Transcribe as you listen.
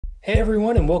Hey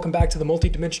everyone, and welcome back to the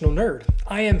Multidimensional Nerd.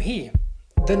 I am he,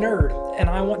 the nerd, and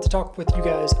I want to talk with you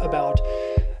guys about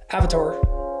Avatar: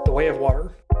 The Way of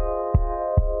Water.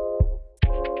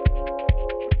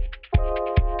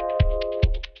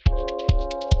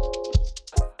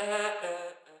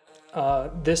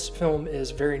 This film is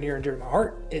very near and dear to my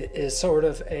heart. It is sort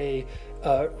of a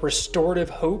restorative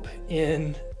hope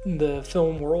in the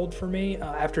film world for me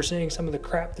after seeing some of the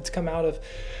crap that's come out of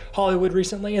Hollywood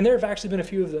recently, and there have actually been a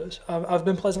few of those. I've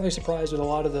been pleasantly surprised with a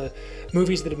lot of the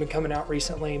movies that have been coming out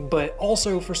recently, but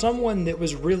also for someone that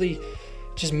was really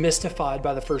just mystified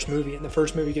by the first movie, and the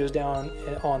first movie goes down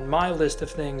on my list of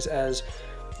things as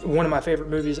one of my favorite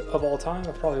movies of all time.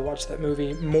 I've probably watched that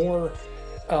movie more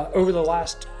over the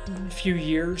last few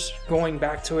years, going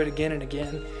back to it again and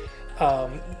again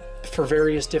for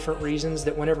various different reasons,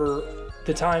 that whenever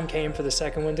the time came for the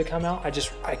second one to come out,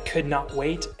 I could not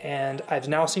wait. And I've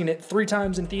now seen it 3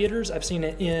 times in theaters. I've seen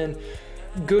it in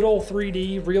good old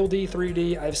 3D, real D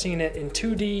 3D. I've seen it in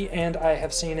 2D, and I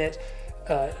have seen it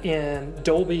in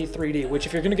Dolby 3D, which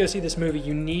if you're going to go see this movie,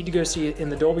 you need to go see it in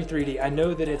the Dolby 3D. I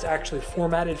know that it's actually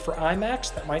formatted for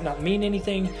IMAX. That might not mean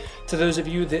anything to those of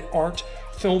you that aren't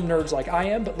film nerds like I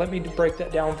am, but let me break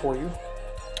that down for you.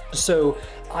 So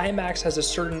IMAX has a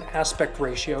certain aspect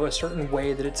ratio, a certain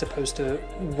way that it's supposed to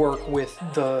work with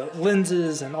the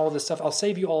lenses and all this stuff. I'll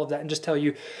save you all of that and just tell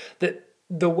you that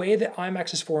the way that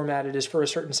IMAX is formatted is for a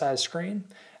certain size screen,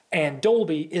 and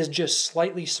Dolby is just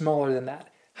slightly smaller than that.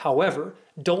 However,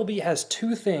 Dolby has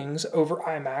 2 things over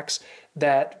IMAX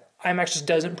that IMAX just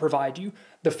doesn't provide you.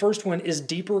 The first one is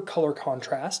deeper color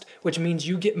contrast, which means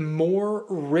you get more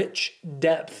rich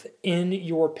depth in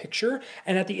your picture.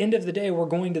 And at the end of the day, we're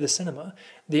going to the cinema.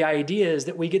 The idea is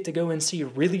that we get to go and see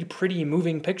really pretty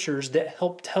moving pictures that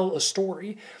help tell a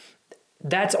story.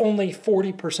 That's only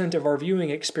 40% of our viewing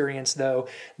experience, though.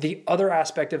 The other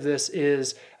aspect of this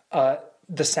is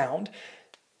the sound.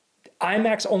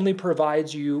 IMAX only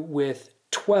provides you with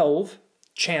 12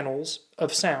 channels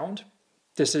of sound.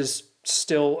 This is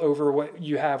still over what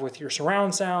you have with your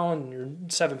surround sound and your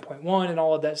 7.1 and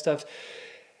all of that stuff.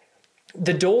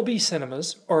 The Dolby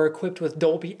cinemas are equipped with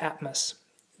Dolby Atmos.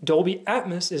 Dolby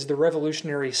Atmos is the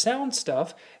revolutionary sound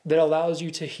stuff that allows you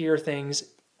to hear things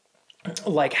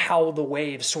like how the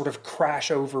waves sort of crash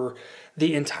over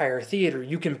the entire theater.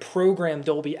 You can program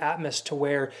Dolby Atmos to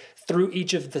where through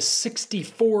each of the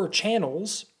 64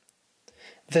 channels,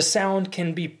 the sound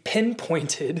can be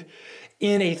pinpointed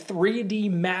in a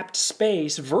 3D mapped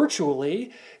space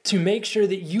virtually to make sure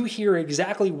that you hear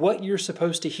exactly what you're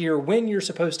supposed to hear when you're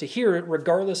supposed to hear it,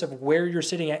 regardless of where you're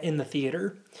sitting at in the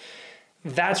theater.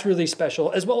 That's really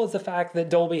special, as well as the fact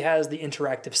that Dolby has the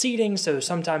interactive seating, so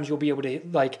sometimes you'll be able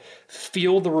to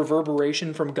feel the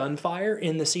reverberation from gunfire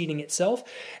in the seating itself.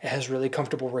 It has really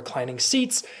comfortable reclining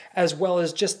seats, as well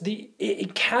as just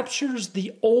it captures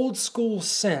the old school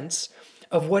sense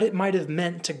of what it might have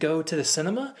meant to go to the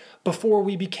cinema before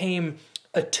we became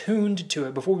attuned to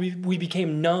it, before we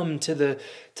became numb to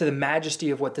the majesty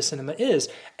of what the cinema is.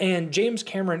 And James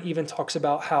Cameron even talks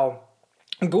about how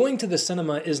going to the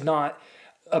cinema is not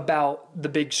about the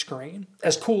big screen,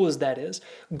 as cool as that is.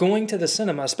 Going to the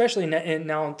cinema, especially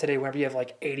now today, whenever you have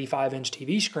 85-inch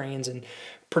TV screens and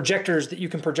projectors that you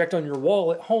can project on your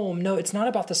wall at home, no, it's not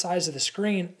about the size of the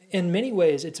screen. In many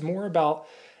ways, it's more about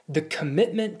the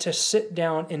commitment to sit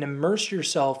down and immerse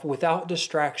yourself without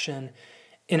distraction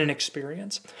in an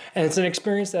experience. And it's an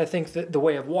experience that I think that The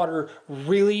Way of Water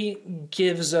really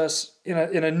gives us in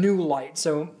a new light.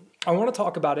 So I want to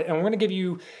talk about it, and I'm going to give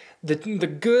you the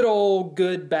good old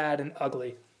good, bad, and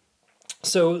ugly.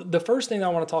 So the first thing I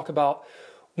want to talk about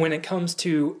when it comes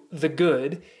to the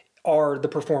good are the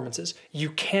performances. You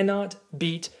cannot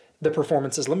beat the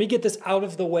performances. Let me get this out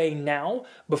of the way now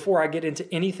before I get into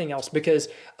anything else, because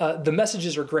the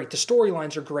messages are great, the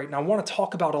storylines are great, and I want to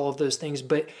talk about all of those things.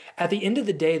 But at the end of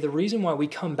the day, the reason why we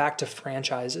come back to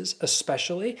franchises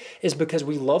especially is because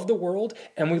we love the world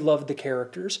and we love the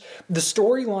characters. The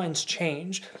storylines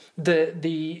change,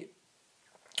 the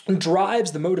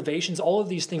drives, the motivations, all of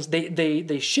these things,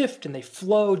 they shift and they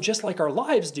flow just like our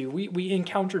lives do. We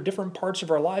encounter different parts of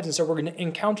our lives, and so we're going to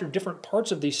encounter different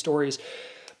parts of these stories.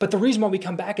 But the reason why we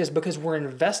come back is because we're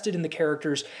invested in the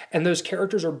characters, and those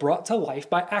characters are brought to life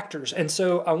by actors. And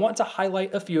so I want to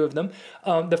highlight a few of them.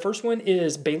 The first one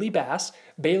is Bailey Bass.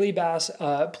 Bailey Bass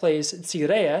plays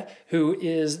Tsireya, who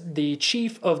is the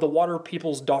chief of the Water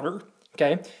People's daughter.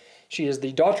 Okay, she is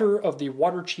the daughter of the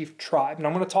Water Chief tribe. And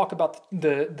I'm going to talk about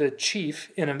the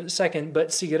chief in a second, but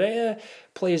Tsireya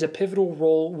plays a pivotal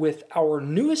role with our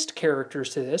newest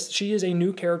characters to this. She is a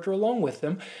new character along with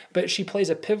them, but she plays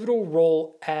a pivotal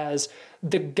role as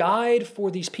the guide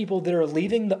for these people that are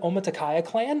leaving the Omaticaya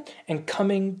clan and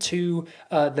coming to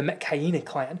the Metkayina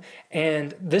clan.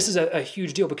 And this is a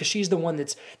huge deal because she's the one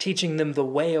that's teaching them the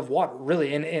way of water,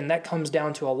 really. And that comes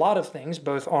down to a lot of things,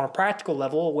 both on a practical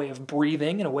level, a way of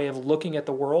breathing and a way of looking at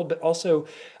the world, but also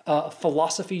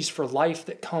philosophies for life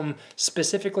that come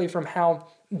specifically from how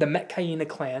the Metkayina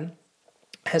clan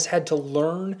has had to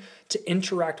learn to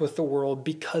interact with the world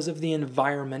because of the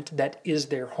environment that is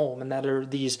their home, and that are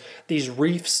these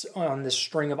reefs on this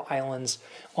string of islands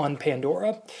on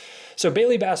Pandora. So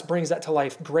Bailey Bass brings that to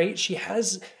life great. She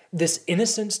has this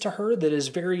innocence to her that is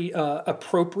very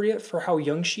appropriate for how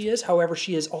young she is. However,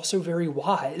 she is also very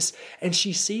wise, and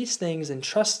she sees things and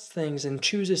trusts things and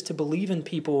chooses to believe in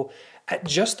people at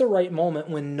just the right moment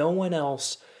when no one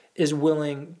else is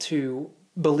willing to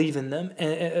believe in them,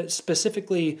 and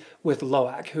specifically with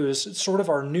Loak, who is sort of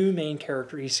our new main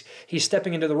character. He's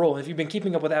stepping into the role. If you've been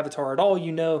keeping up with Avatar at all,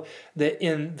 you know that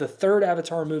in the third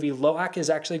Avatar movie, Loak is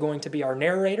actually going to be our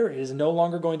narrator. It is no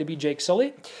longer going to be Jake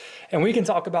Sully. And we can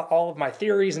talk about all of my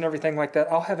theories and everything like that.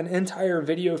 I'll have an entire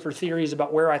video for theories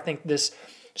about where I think this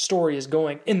story is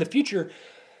going in the future.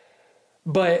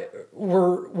 But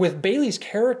with Bailey's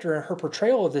character and her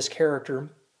portrayal of this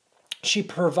character, she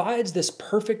provides this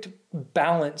perfect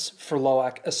balance for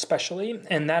Loak especially,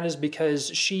 and that is because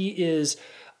she is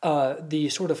the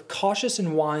sort of cautious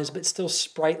and wise but still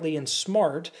sprightly and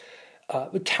smart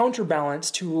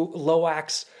counterbalance to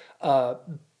Loak's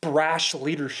brash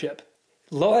leadership.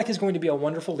 Loak is going to be a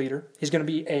wonderful leader. He's going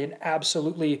to be an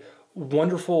absolutely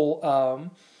wonderful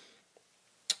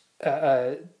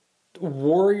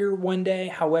warrior one day.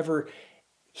 However,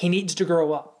 he needs to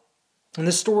grow up. And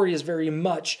this story is very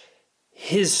much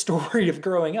his story of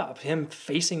growing up, him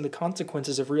facing the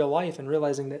consequences of real life and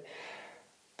realizing that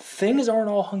things aren't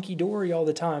all hunky-dory all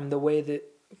the time the way that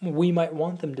we might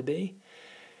want them to be.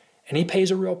 And he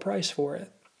pays a real price for it.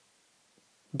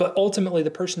 But ultimately, the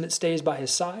person that stays by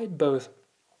his side, both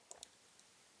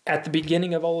at the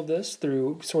beginning of all of this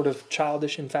through sort of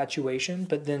childish infatuation,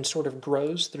 but then sort of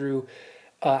grows through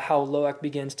how Loak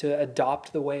begins to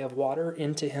adopt the way of water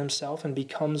into himself and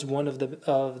becomes one of the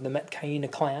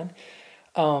Metkayina clan.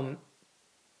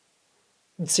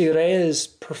 Sirea's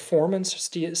performance,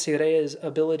 Sirea's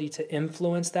ability to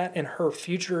influence that, and her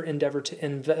future endeavor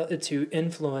to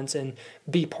influence and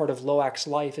be part of Loak's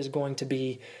life is going to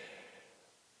be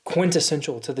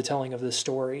quintessential to the telling of this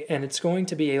story. And it's going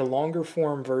to be a longer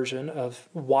form version of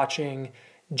watching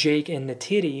Jake and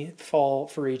Neytiri fall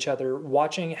for each other,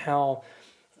 watching how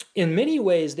in many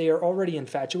ways they are already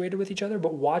infatuated with each other,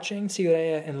 but watching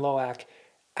Sirea and Loak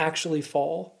actually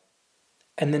fall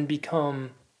and then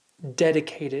become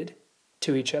dedicated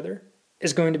to each other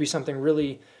is going to be something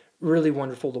really, really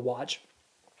wonderful to watch.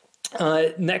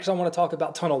 Next, I want to talk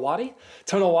about Tonowati.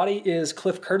 Tonowati is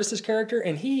Cliff Curtis's character,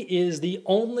 and he is the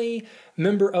only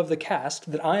member of the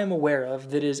cast that I am aware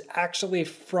of that is actually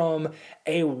from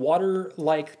a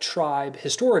water-like tribe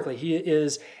historically. He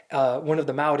is one of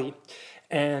the Maori,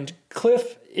 and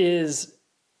Cliff is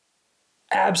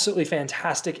absolutely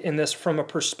fantastic in this from a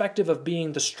perspective of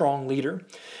being the strong leader.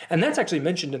 And that's actually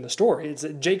mentioned in the story. It's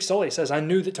that Jake Sully says, I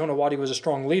knew that Tonowati was a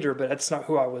strong leader, but that's not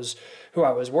who I was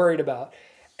worried about.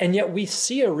 And yet we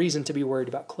see a reason to be worried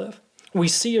about Cliff. We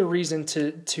see a reason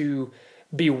to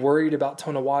be worried about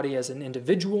Tonowati as an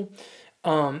individual.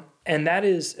 And that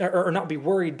is, or not be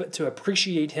worried, but to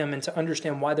appreciate him and to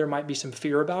understand why there might be some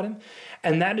fear about him.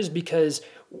 And that is because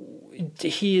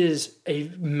he is a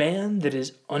man that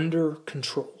is under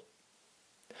control.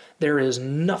 There is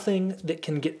nothing that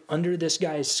can get under this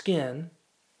guy's skin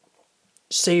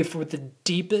save for the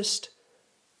deepest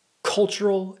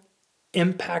cultural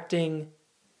impacting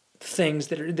things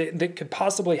that could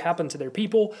possibly happen to their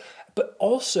people, but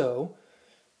also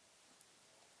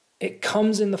it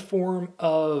comes in the form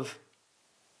of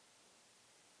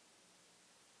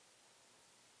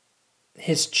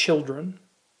his children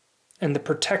and the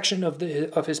protection of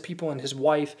his people and his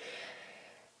wife.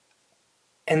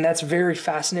 And that's very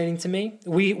fascinating to me.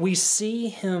 We see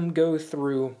him go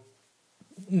through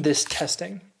this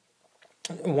testing.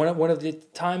 One of the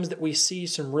times that we see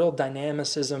some real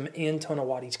dynamicism in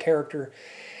Tonowati's character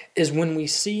is when we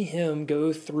see him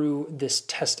go through this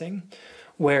testing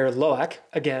where Loak,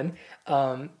 again,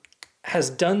 has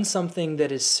done something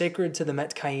that is sacred to the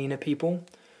Metkayina people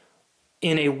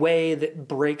in a way that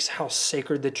breaks how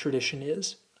sacred the tradition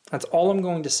is. That's all I'm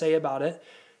going to say about it.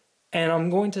 And I'm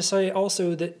going to say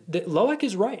also that Loak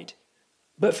is right.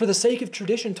 But for the sake of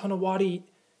tradition, Tonowati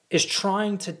is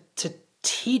trying to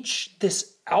teach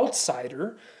this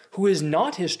outsider who is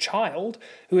not his child,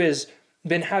 who is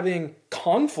been having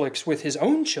conflicts with his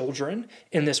own children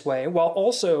in this way, while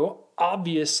also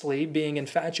obviously being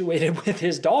infatuated with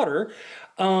his daughter,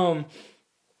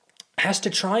 has to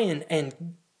try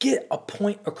and get a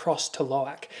point across to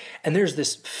Loak. And there's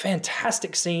this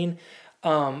fantastic scene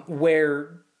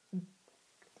where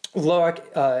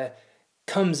Loak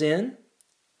comes in,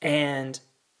 and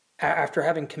after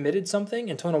having committed something,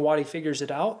 and Tonawati figures it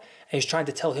out, and he's trying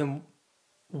to tell him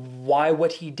why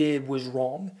what he did was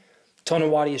wrong.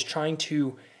 Tonawati is trying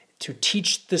to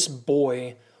teach this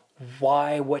boy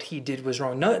why what he did was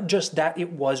wrong. Not just that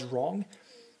it was wrong.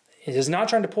 He is not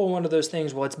trying to pull one of those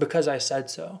things, well, it's because I said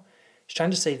so. He's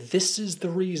trying to say, this is the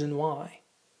reason why.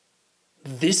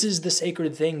 This is the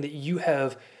sacred thing that you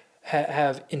have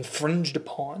infringed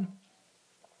upon.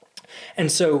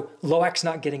 And so Loak's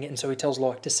not getting it, and so he tells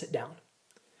Loak to sit down.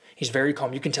 He's very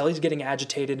calm. You can tell he's getting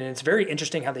agitated, and it's very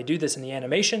interesting how they do this in the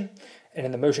animation and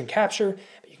in the motion capture.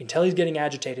 But you can tell he's getting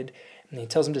agitated, and he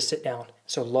tells him to sit down.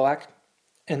 So Loak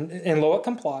and Loak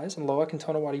complies, and Loak and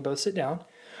Tonawati both sit down.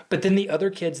 But then the other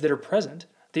kids that are present,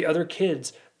 the other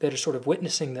kids that are sort of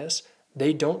witnessing this,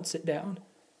 they don't sit down.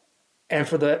 And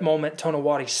for that moment,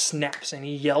 Tonawati snaps and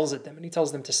he yells at them and he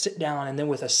tells them to sit down. And then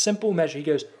with a simple measure, he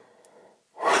goes,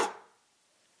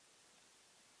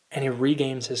 and he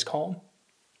regains his calm.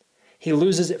 He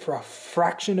loses it for a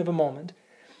fraction of a moment,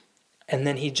 and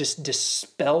then he just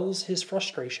dispels his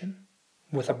frustration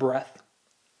with a breath,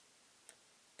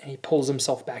 and he pulls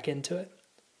himself back into it.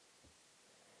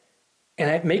 And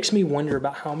it makes me wonder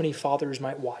about how many fathers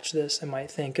might watch this and might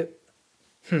think,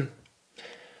 I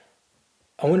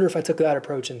wonder if I took that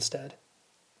approach instead.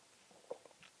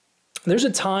 There's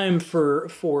a time for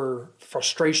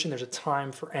frustration, there's a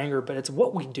time for anger, but it's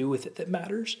what we do with it that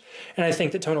matters. And I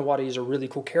think that Tonawati is a really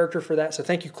cool character for that. So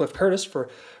thank you, Cliff Curtis, for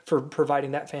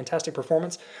providing that fantastic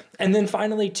performance. And then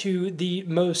finally to the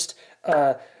most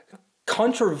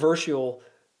controversial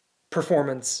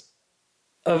performance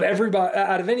of everybody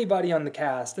out of anybody on the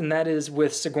cast, and that is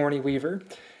with Sigourney Weaver.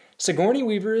 Sigourney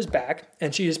Weaver is back,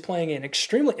 and she is playing an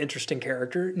extremely interesting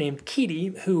character named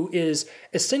Keaty, who is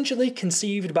essentially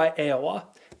conceived by Iowa.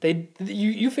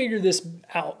 You figure this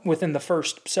out within the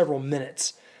first several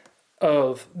minutes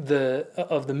of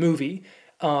the movie.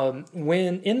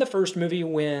 When in the first movie,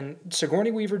 when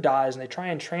Sigourney Weaver dies and they try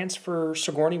and transfer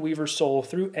Sigourney Weaver's soul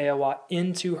through Iowa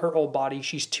into her old body,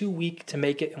 she's too weak to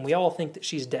make it, and we all think that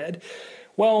she's dead.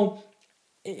 Well,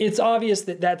 it's obvious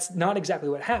that that's not exactly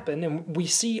what happened, and we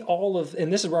see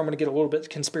and this is where I'm going to get a little bit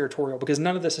conspiratorial because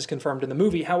none of this is confirmed in the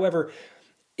movie. However,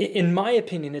 in my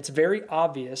opinion, it's very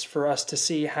obvious for us to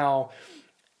see how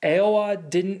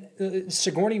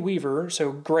Sigourney Weaver,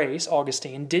 so Grace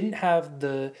Augustine, didn't have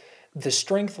the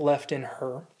strength left in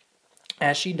her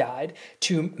as she died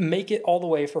to make it all the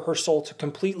way for her soul to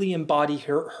completely embody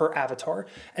her avatar.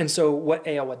 And so what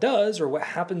Iowa does, or what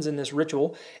happens in this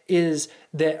ritual, is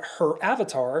that her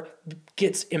avatar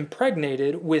gets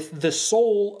impregnated with the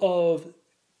soul of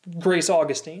Grace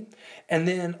Augustine. And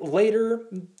then later,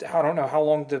 I don't know how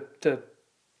long I'm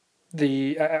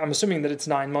assuming that it's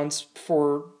 9 months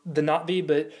for the Na'vi,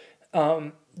 but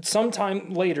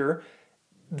sometime later,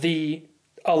 the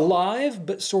alive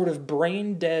but sort of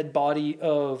brain dead body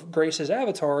of Grace's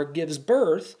avatar gives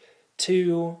birth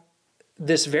to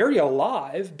this very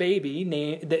alive baby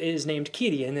that is named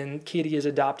Keaty, and then Keaty is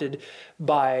adopted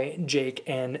by Jake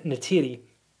and Neytiri.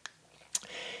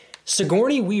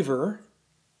 Sigourney Weaver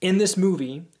in this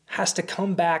movie has to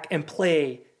come back and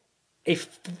play a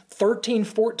 13,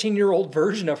 14-year-old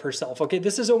version of herself. Okay,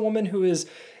 this is a woman who is,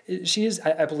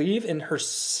 I believe, in her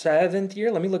 7th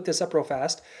year. Let me look this up real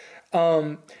fast.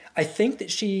 I think that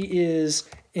she is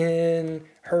in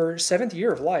her 7th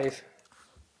year of life,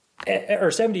 or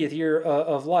 70th year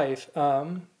of life,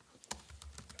 and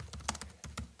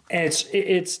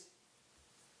it's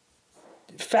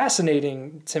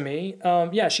fascinating to me.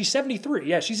 Yeah, she's 73.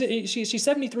 Yeah, she's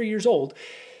 73 years old,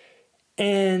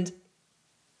 and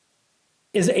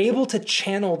is able to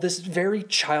channel this very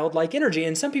childlike energy.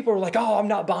 And some people are like, oh, I'm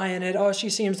not buying it. Oh, she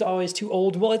seems always too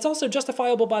old. Well, it's also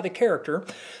justifiable by the character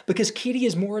because Keaty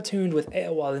is more attuned with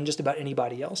Iowa than just about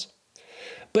anybody else.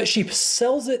 But she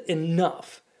sells it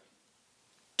enough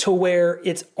to where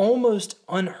it's almost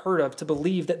unheard of to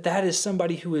believe that that is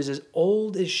somebody who is as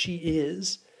old as she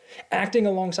is, acting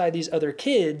alongside these other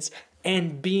kids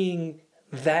and being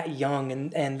that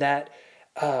young and that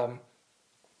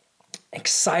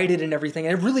excited and everything.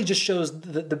 And it really just shows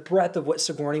the breadth of what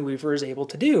Sigourney Weaver is able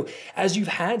to do. As you've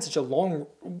had such a long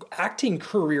acting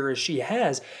career as she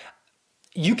has,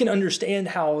 you can understand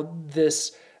how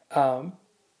this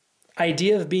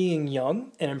idea of being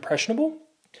young and impressionable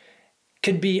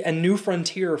could be a new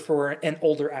frontier for an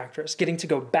older actress, getting to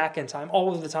go back in time.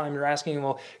 All of the time you're asking,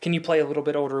 well, can you play a little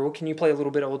bit older? Well, can you play a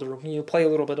little bit older? Can you play a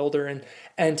little bit older?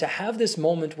 And to have this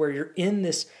moment where you're in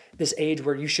this age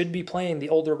where you should be playing the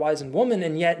older wizened woman,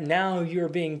 and yet now you're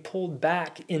being pulled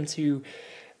back into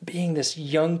being this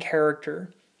young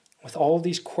character with all of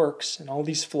these quirks and all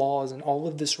these flaws and all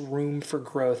of this room for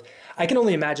growth. I can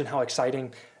only imagine how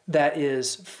exciting that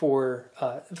is for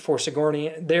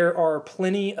Sigourney. There are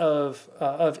plenty of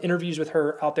interviews with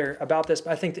her out there about this,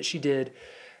 but I think that she did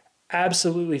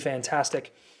absolutely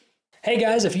fantastic. Hey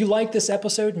guys, if you like this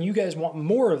episode and you guys want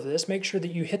more of this, make sure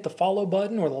that you hit the follow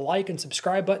button or the like and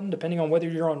subscribe button, depending on whether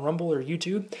you're on Rumble or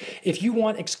YouTube. If you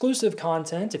want exclusive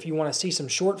content, if you want to see some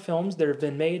short films that have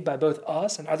been made by both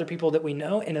us and other people that we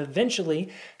know, and eventually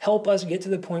help us get to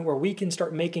the point where we can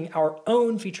start making our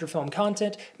own feature film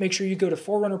content, make sure you go to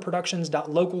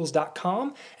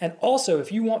forerunnerproductions.locals.com. And also,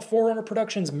 if you want Forerunner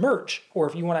Productions merch, or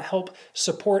if you want to help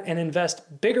support and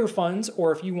invest bigger funds,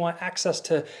 or if you want access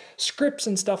to scripts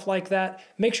and stuff like that,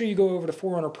 make sure you go over to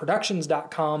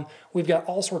forerunnerproductions.com. We've got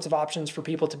all sorts of options for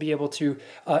people to be able to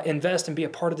invest and be a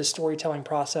part of the storytelling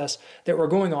process that we're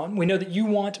going on. We know that you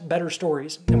want better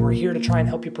stories, and we're here to try and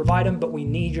help you provide them, but we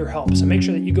need your help. So make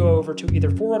sure that you go over to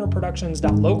either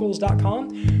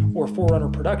forerunnerproductions.locals.com or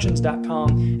forerunnerproductions.com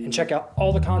and check out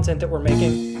all the content that we're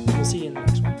making. We'll see you in the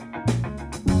next one.